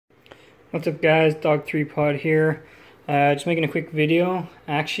What's up guys, Dog3Pod here. Just making a quick video.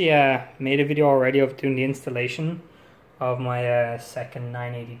 I actually made a video already of doing the installation of my second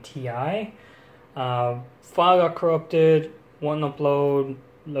 980 Ti. File got corrupted, wouldn't upload,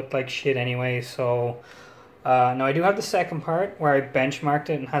 looked like shit anyway, so now I do have the second part where I benchmarked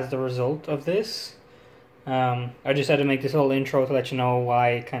it and has the result of this. I just had to make this little intro to let you know why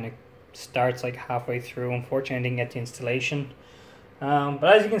it kind of starts like halfway through. Unfortunately I didn't get the installation. But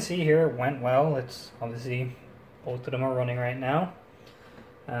as you can see here, it went well. It's obviously both of them are running right now.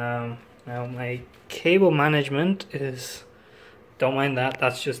 Now my cable management is, don't mind that,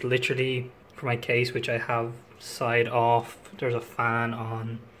 that's just literally for my case, which I have side off. There's a fan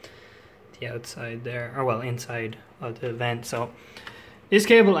on the outside there, or well, inside of the vent. So this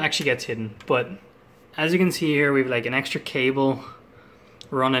cable actually gets hidden, but as you can see here, we have like an extra cable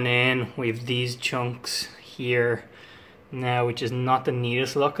running in. We have these chunks here now, which is not the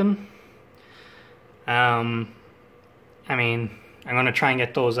neatest looking. I mean, I'm gonna try and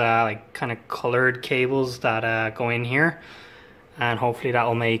get those like kind of colored cables that go in here, and hopefully that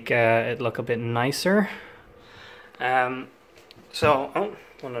will make it look a bit nicer. Oh, one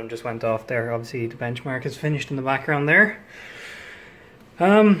of them just went off there. Obviously the benchmark is finished in the background there.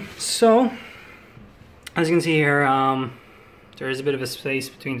 So as you can see here, there is a bit of a space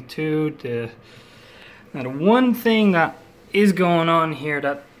between the two. Now the one thing that is going on here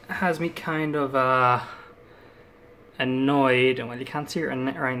that has me kind of annoyed, and well, you can't see it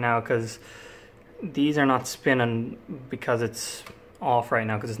right now because these are not spinning because it's off right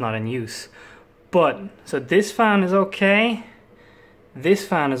now because it's not in use. But so this fan is okay, this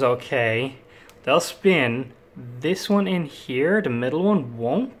fan is okay, they'll spin. This one in here, the middle one,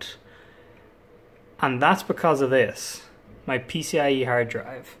 won't, and that's because of this, my PCIe hard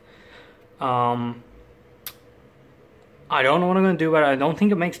drive. I don't know what I'm going to do, but I don't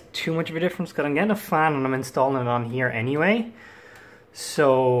think it makes too much of a difference because I'm getting a fan and I'm installing it on here anyway.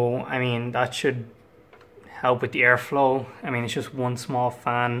 So, I mean, that should help with the airflow. I mean, it's just one small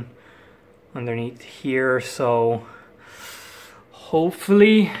fan underneath here, so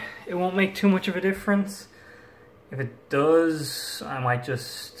hopefully it won't make too much of a difference. If it does, I might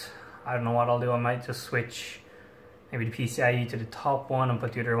just, I don't know what I'll do. I might just switch maybe the PCIe to the top one and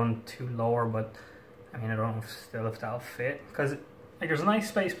put the other one to lower, but I mean, I don't know still if that'll fit, because like there's a nice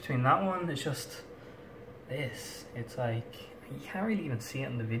space between that one. It's just this. It's like you can't really even see it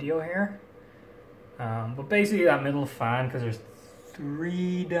in the video here. But basically that middle fan, because there's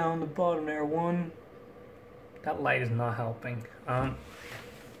three down the bottom there. One, that light is not helping. So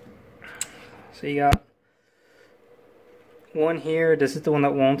you got one here. This is the one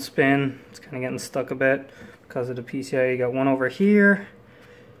that won't spin. It's kind of getting stuck a bit because of the PCI. You got one over here.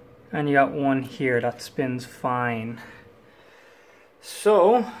 And you got one here that spins fine.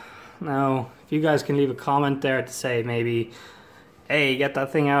 So, now, if you guys can leave a comment there to say maybe, hey, get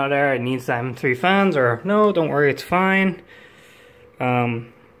that thing out of there, it needs them 3 fans, or no, don't worry, it's fine.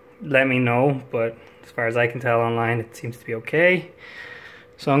 Let me know, but as far as I can tell online, it seems to be okay.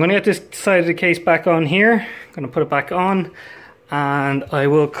 So I'm gonna get this side of the case back on here, I'm gonna put it back on, and I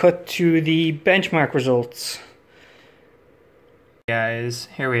will cut to the benchmark results. Guys,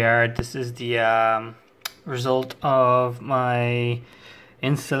 here we are. This is the result of my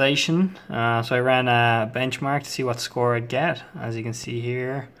installation. So I ran a benchmark to see what score I'd get. As you can see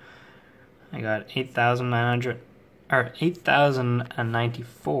here, I got 8,900 or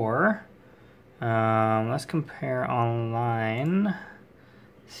 8,094. Let's compare online.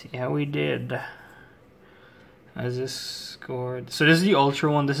 See how we did. As this scored. So this is the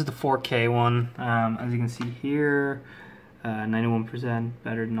Ultra one. This is the 4K one. As you can see here. 91%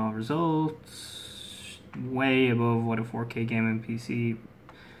 better than all results, way above what a 4K gaming PC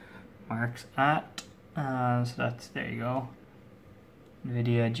marks at. So that's, there you go,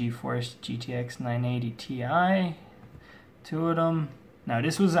 NVIDIA GeForce GTX 980 Ti, 2 of them. Now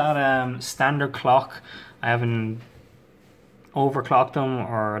this was at standard clock. I haven't overclocked them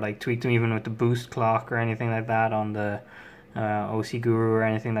or like tweaked them even with the boost clock or anything like that on the OC Guru or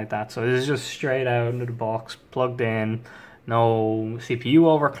anything like that. So this is just straight out of the box, plugged in. No CPU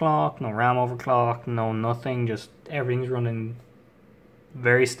overclock, no RAM overclock, no nothing, just everything's running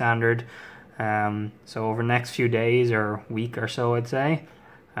very standard. So over the next few days or week or so, I'd say,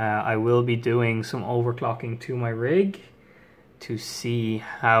 I will be doing some overclocking to my rig to see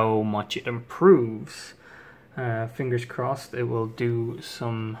how much it improves. Fingers crossed it will do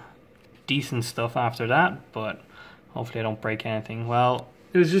some decent stuff after that, but hopefully I don't break anything. Well,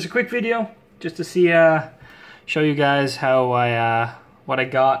 it was just a quick video just to see show you guys how I what I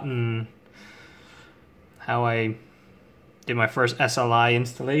got and how I did my first SLI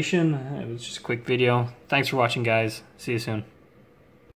installation. It was just a quick video. Thanks for watching, guys. See you soon.